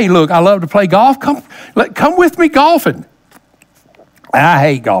 Hey, look, I love to play golf. Come with me golfing. I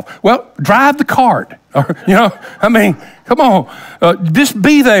hate golf. Well, drive the cart. Or, come on. Just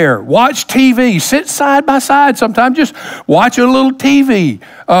be there. Watch TV. Sit side by side sometimes. Just watch a little TV.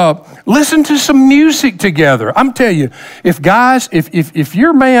 Listen to some music together. I'm telling you, if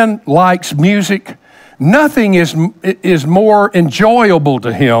your man likes music, nothing is more enjoyable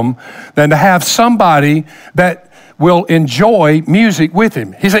to him than to have somebody that will enjoy music with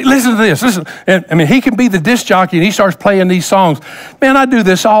him. He say, listen to this, listen. And, he can be the disc jockey and he starts playing these songs. Man, I do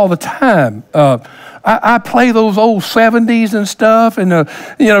this all the time. I play those old 70s and stuff and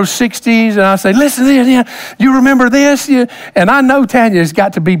 60s, and I say, listen to this, you remember this? And I know Tanya's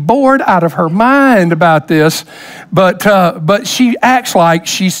got to be bored out of her mind about this, but she acts like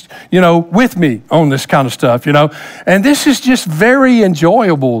she's, with me on this kind of stuff, And this is just very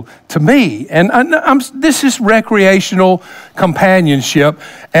enjoyable to me. And this is recreational companionship.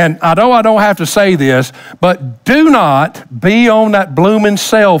 And I know I don't have to say this, but do not be on that blooming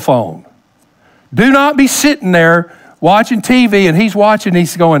cell phone. Do not be sitting there watching TV and he's watching,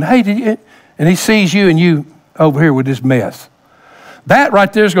 he's going, hey, and he sees you and you over here with this mess. That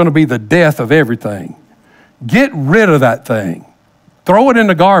right there is going to be the death of everything. Get rid of that thing. Throw it in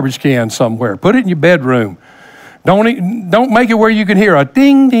the garbage can somewhere. Put it in your bedroom. Don't make it where you can hear a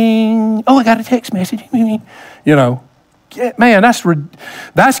ding, ding. Oh, I got a text message. Man,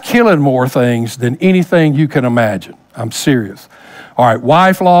 that's killing more things than anything you can imagine. I'm serious. All right,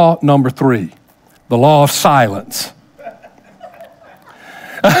 wife law number 3. The law of silence.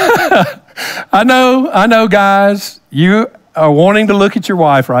 I know, guys, you are wanting to look at your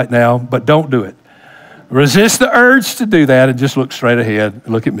wife right now, but don't do it. Resist the urge to do that and just look straight ahead.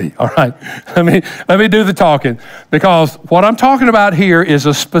 Look at me, all right? Let me do the talking, because what I'm talking about here is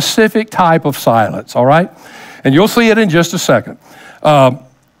a specific type of silence, all right? And you'll see it in just a second.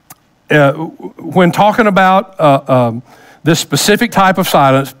 When talking about this specific type of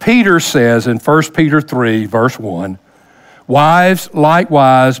silence, Peter says in 1 Peter 3, verse 1, wives,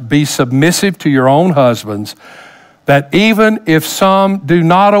 likewise, be submissive to your own husbands, that even if some do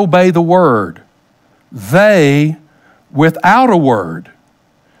not obey the word, they, without a word,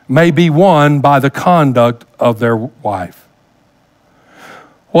 may be won by the conduct of their wife.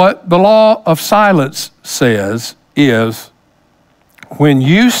 What the law of silence says is, when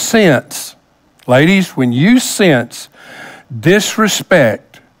you sense, ladies, when you sense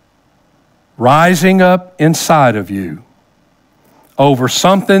disrespect rising up inside of you over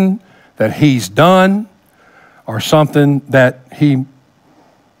something that he's done or something that he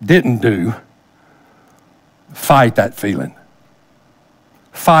didn't do, fight that feeling.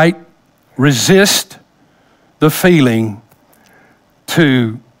 Resist the feeling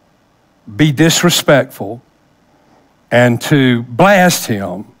to be disrespectful and to blast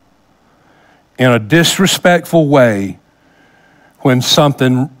him in a disrespectful way when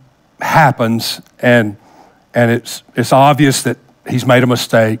something happens and it's obvious that he's made a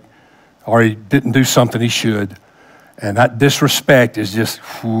mistake or he didn't do something he should. And that disrespect is just,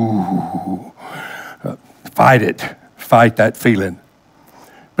 fight it. Fight that feeling.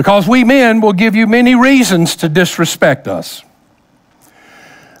 Because we men will give you many reasons to disrespect us.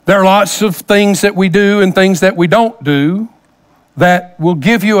 There are lots of things that we do and things that we don't do that will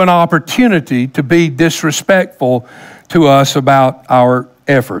give you an opportunity to be disrespectful to us about our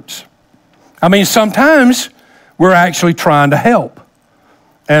efforts. I mean, sometimes we're actually trying to help,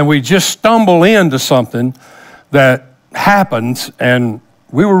 and we just stumble into something that happens, and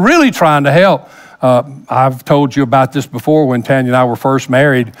we were really trying to help. I've told you about this before. When Tanya and I were first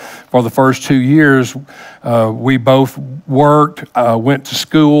married, for the first 2 years, we both worked, went to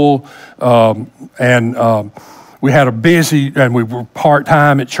school, and we had a busy, and we were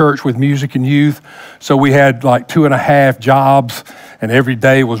part-time at church with music and youth, so we had like 2.5 jobs, and every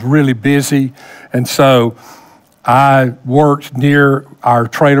day was really busy. And so I worked near our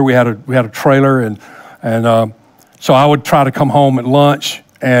trailer. We had a trailer, and so I would try to come home at lunch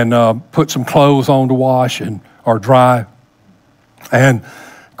and put some clothes on to wash or dry. And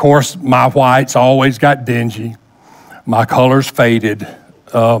of course, my whites always got dingy. My colors faded.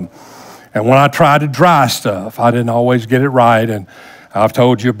 And when I tried to dry stuff, I didn't always get it right. And I've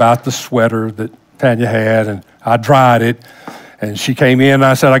told you about the sweater that Tanya had, and I dried it. And she came in and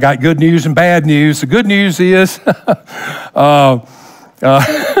I said, I got good news and bad news. The good news is, well,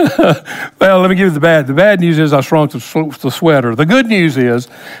 let me give you the bad. The bad news is I shrunk the sweater. The good news is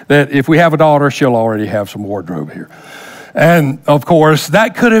that if we have a daughter, she'll already have some wardrobe here. And of course,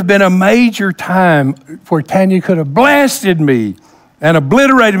 that could have been a major time where Tanya could have blasted me and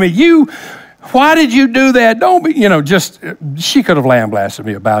obliterated me. Why did you do that? Don't be, she could have lambasted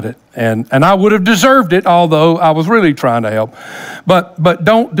me about it. And I would have deserved it, although I was really trying to help. But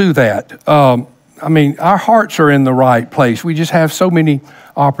don't do that. I mean, our hearts are in the right place. We just have so many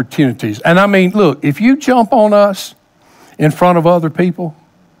opportunities. And I mean, look, if you jump on us in front of other people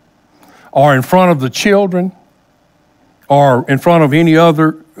or in front of the children or in front of any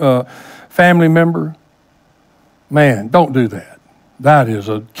other family member, man, don't do that. That is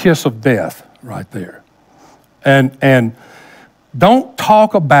a kiss of death right there. And don't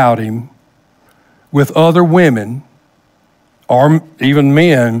talk about him with other women or even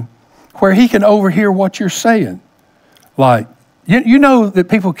men where he can overhear what you're saying. Like, you know that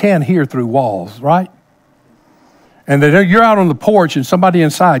people can hear through walls, right? And that you're out on the porch and somebody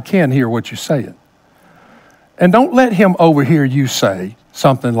inside can hear what you're saying. And don't let him overhear you say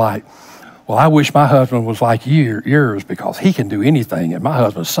something like, well, I wish my husband was like yours because he can do anything. And my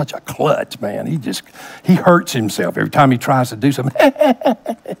husband's such a klutz, man. He hurts himself every time he tries to do something.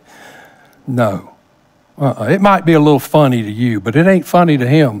 No. It might be a little funny to you, but it ain't funny to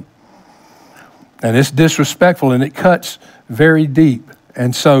him. And it's disrespectful, and it cuts very deep.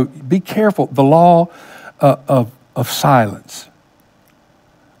 And so be careful. The law of silence.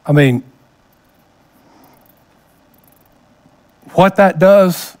 I mean, what that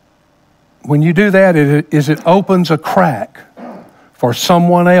does when you do that is it opens a crack for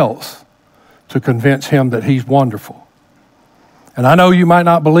someone else to convince him that he's wonderful. And I know you might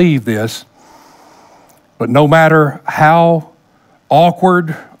not believe this, but no matter how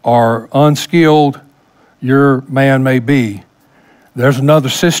awkward or unskilled your man may be, there's another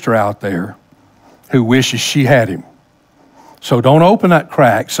sister out there who wishes she had him. So don't open that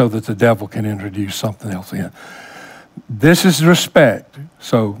crack so that the devil can introduce something else in. This is respect,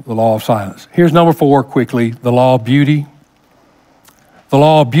 so the law of silence. Here's number 4 quickly, the law of beauty. The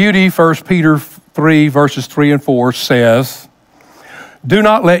law of beauty, 1 Peter 3, verses 3 and 4 says, do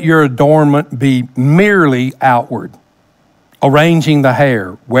not let your adornment be merely outward, arranging the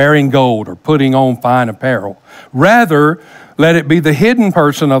hair, wearing gold, or putting on fine apparel. Rather, let it be the hidden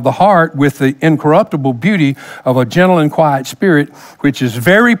person of the heart with the incorruptible beauty of a gentle and quiet spirit, which is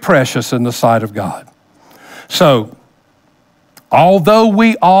very precious in the sight of God. So, although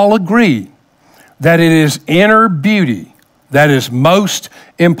we all agree that it is inner beauty that is most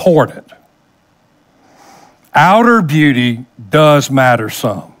important, outer beauty does matter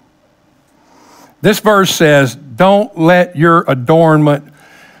some. This verse says, don't let your adornment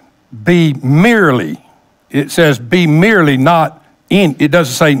be merely. It says be merely, not in. It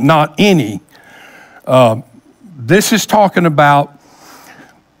doesn't say not any. This is talking about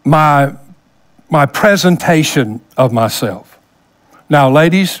my presentation of myself. Now,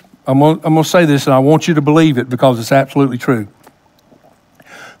 ladies, I'm going to say this, and I want you to believe it because it's absolutely true.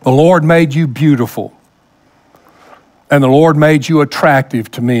 The Lord made you beautiful, and the Lord made you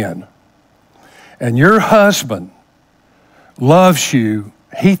attractive to men. And your husband loves you.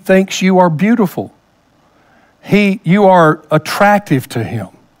 He thinks you are beautiful. You are attractive to him.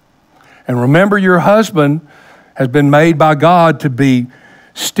 And remember, your husband has been made by God to be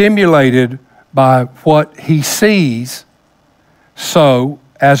stimulated by what he sees. So,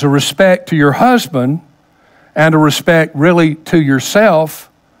 as a respect to your husband and a respect really to yourself,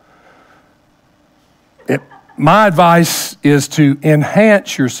 my advice is to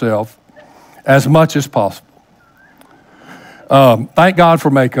enhance yourself as much as possible. Thank God for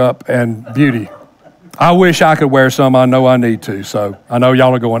makeup and beauty. I wish I could wear some. I know I need to. So I know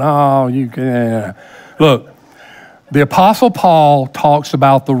y'all are going, oh, you can. Look, the Apostle Paul talks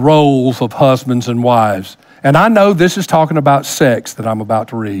about the roles of husbands and wives. And I know this is talking about sex that I'm about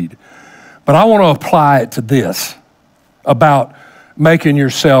to read. But I want to apply it to this about making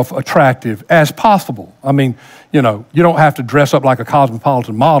yourself attractive as possible. I mean, you know, you don't have to dress up like a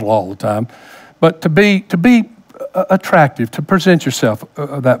cosmopolitan model all the time, but to be attractive, to present yourself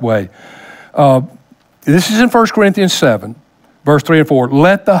that way. This is in 1 Corinthians 7, verse 3 and 4.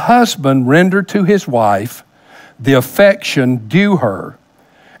 Let the husband render to his wife the affection due her,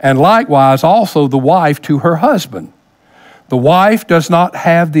 and likewise also the wife to her husband. The wife does not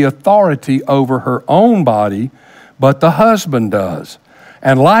have the authority over her own body, but the husband does.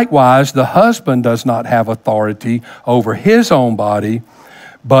 And likewise, the husband does not have authority over his own body,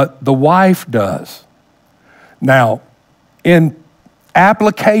 but the wife does. Now, in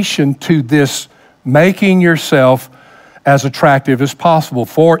application to this, making yourself as attractive as possible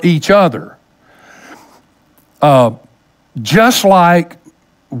for each other, just like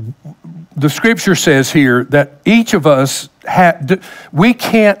the scripture says here that each of us, we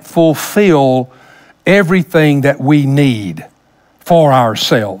can't fulfill everything that we need for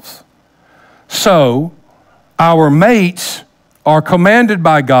ourselves. So our mates are commanded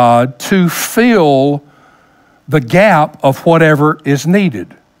by God to fill the gap of whatever is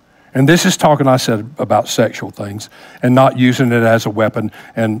needed. And this is talking, I said, about sexual things and not using it as a weapon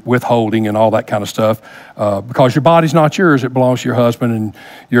and withholding and all that kind of stuff, because your body's not yours. It belongs to your husband, and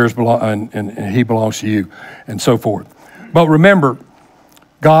yours and he belongs to you, and so forth. But remember,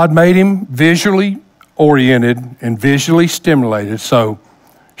 God made him visually oriented and visually stimulated, so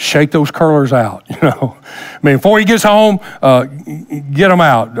shake those curlers out, you know. I mean, before he gets home, get them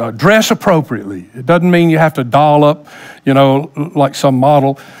out. Dress appropriately. It doesn't mean you have to doll up, you know, like some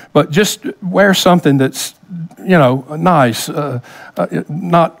model, but just wear something that's, you know, nice,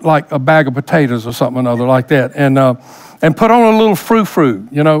 not like a bag of potatoes or something or other like that. And put on a little frou-frou,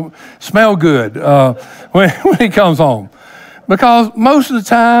 you know, smell good when he comes home. Because most of the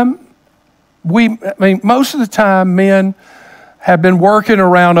time, most of the time men have been working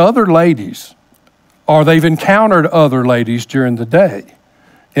around other ladies, or they've encountered other ladies during the day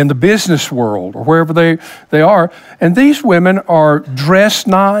in the business world or wherever they are. And these women are dressed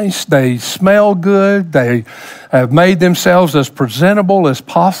nice, they smell good, they have made themselves as presentable as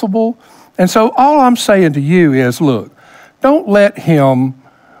possible. And so all I'm saying to you is, look, don't let him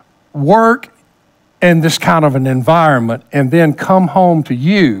work in this kind of an environment and then come home to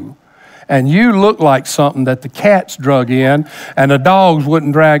you and you look like something that the cats drug in and the dogs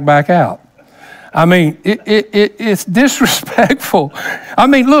wouldn't drag back out. I mean, it's disrespectful. I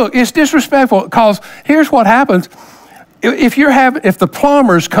mean, look, it's disrespectful because here's what happens. If the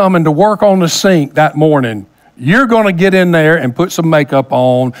plumber's coming to work on the sink that morning, you're going to get in there and put some makeup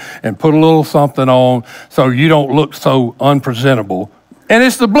on and put a little something on so you don't look so unpresentable. And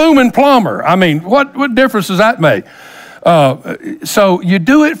it's the blooming plumber. I mean, what difference does that make? So you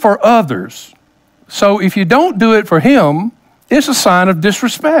do it for others. So if you don't do it for him, it's a sign of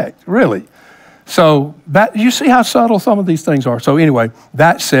disrespect, really. So that, you see how subtle some of these things are. So anyway,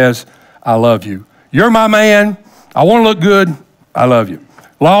 that says, I love you. You're my man. I want to look good. I love you.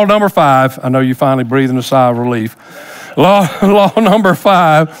 Law number 5. I know you're finally breathing a sigh of relief. Law number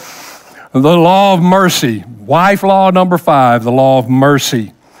 5, the law of mercy. Wife law number 5, the law of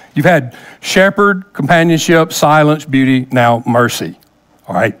mercy. You've had shepherd, companionship, silence, beauty, now mercy.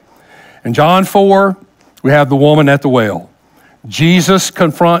 All right. In John 4, we have the woman at the well. Jesus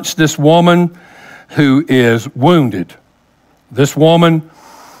confronts this woman who is wounded. This woman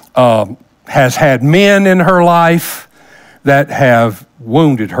has had men in her life that have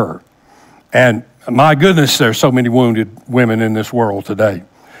wounded her. And my goodness, there's so many wounded women in this world today.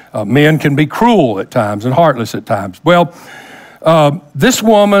 Men can be cruel at times and heartless at times. Well, this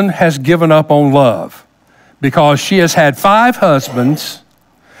woman has given up on love because she has had 5 husbands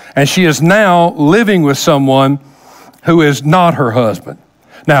and she is now living with someone who is not her husband.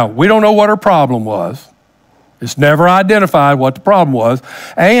 Now, we don't know what her problem was. It's never identified what the problem was.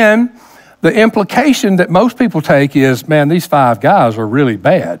 And the implication that most people take is, man, these 5 guys are really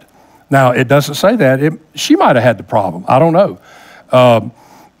bad. Now, it doesn't say that. She might have had the problem. I don't know.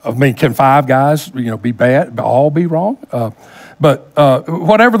 I mean, can 5 guys, be bad, all be wrong? But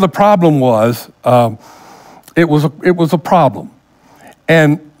whatever the problem was, it was a problem.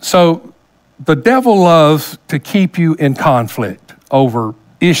 And so the devil loves to keep you in conflict over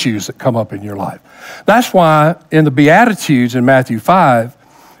issues that come up in your life. That's why in the Beatitudes in Matthew 5,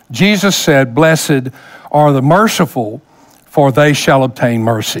 Jesus said, "Blessed are the merciful, for they shall obtain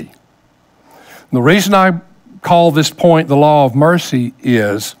mercy." And the reason I call this point the law of mercy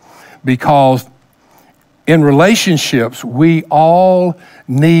is because in relationships, we all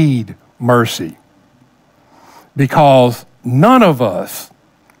need mercy, because none of us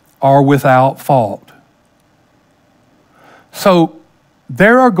are without fault. So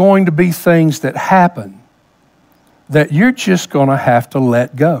there are going to be things that happen that you're just going to have to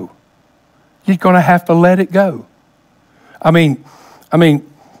let go. You're going to have to let it go. I mean,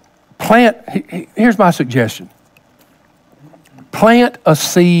 here's my suggestion. Plant a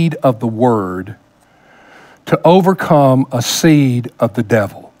seed of the word to overcome a seed of the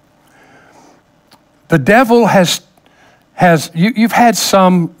devil. The devil you've had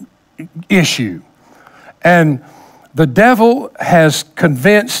some issue, and the devil has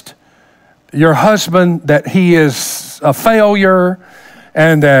convinced your husband that he is a failure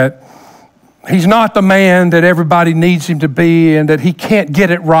and that he's not the man that everybody needs him to be, and that he can't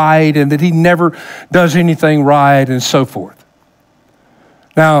get it right, and that he never does anything right, and so forth.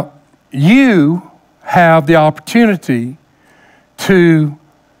 Now, you have the opportunity to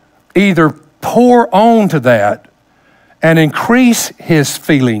either pour on to that and increase his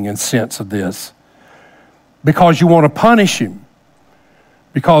feeling and sense of this because you want to punish him,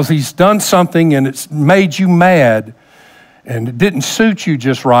 because he's done something and it's made you mad and it didn't suit you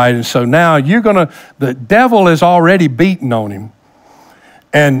just right. And so now the devil is already beaten on him.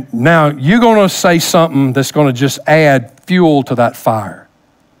 And now you're going to say something that's going to just add fuel to that fire.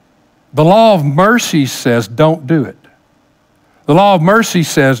 The law of mercy says don't do it. The law of mercy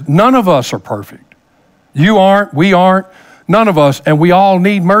says none of us are perfect. You aren't, we aren't, none of us, and we all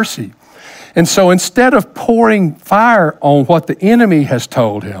need mercy. And so instead of pouring fire on what the enemy has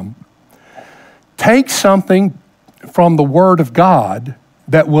told him, take something from the Word of God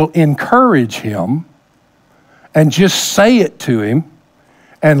that will encourage him and just say it to him,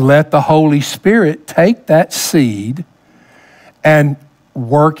 and let the Holy Spirit take that seed and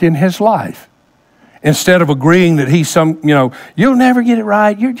work in his life. Instead of agreeing that he's you'll never get it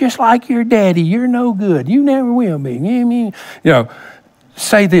right. You're just like your daddy. You're no good. You never will be.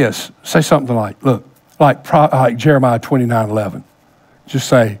 Say this. Say something like Jeremiah 29:11. Just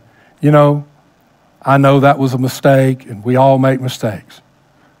say, I know that was a mistake, and we all make mistakes.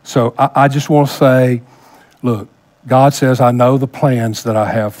 So I just want to say, look, God says, I know the plans that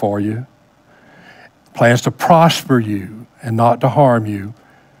I have for you. Plans to prosper you and not to harm you.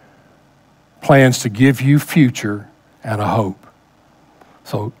 Plans to give you future and a hope.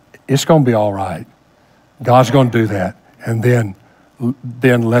 So it's going to be all right. God's going to do that. And then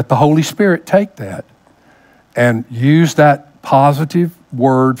let the Holy Spirit take that and use that positive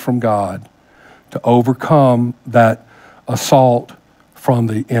word from God to overcome that assault from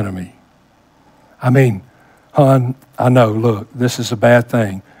the enemy. I mean, hon, I know, look, this is a bad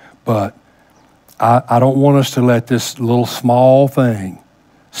thing, but I don't want us to let this little small thing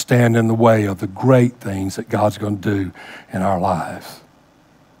stand in the way of the great things that God's going to do in our lives.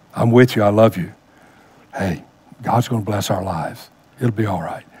 I'm with you. I love you. Hey, God's going to bless our lives. It'll be all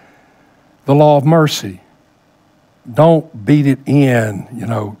right. The law of mercy. Don't beat it in,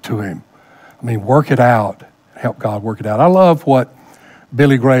 to him. I mean, work it out. Help God work it out. I love what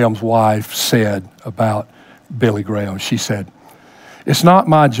Billy Graham's wife said about Billy Graham. She said, "It's not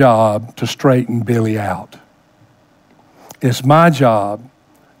my job to straighten Billy out. It's my job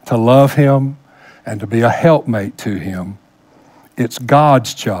to love him and to be a helpmate to him. It's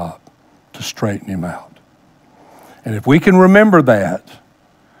God's job to straighten him out." And if we can remember that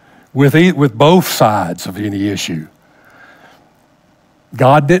with both sides of any issue,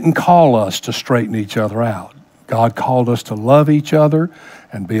 God didn't call us to straighten each other out. God called us to love each other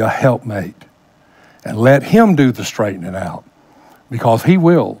and be a helpmate and let him do the straightening out, because he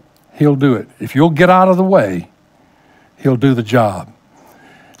will. He'll do it. If you'll get out of the way, he'll do the job.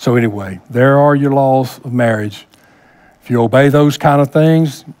 So anyway, there are your laws of marriage. If you obey those kind of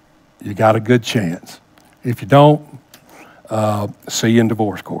things, you got a good chance. If you don't, see you in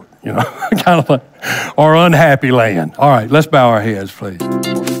divorce court, kind of like, or unhappy land. All right, let's bow our heads, please.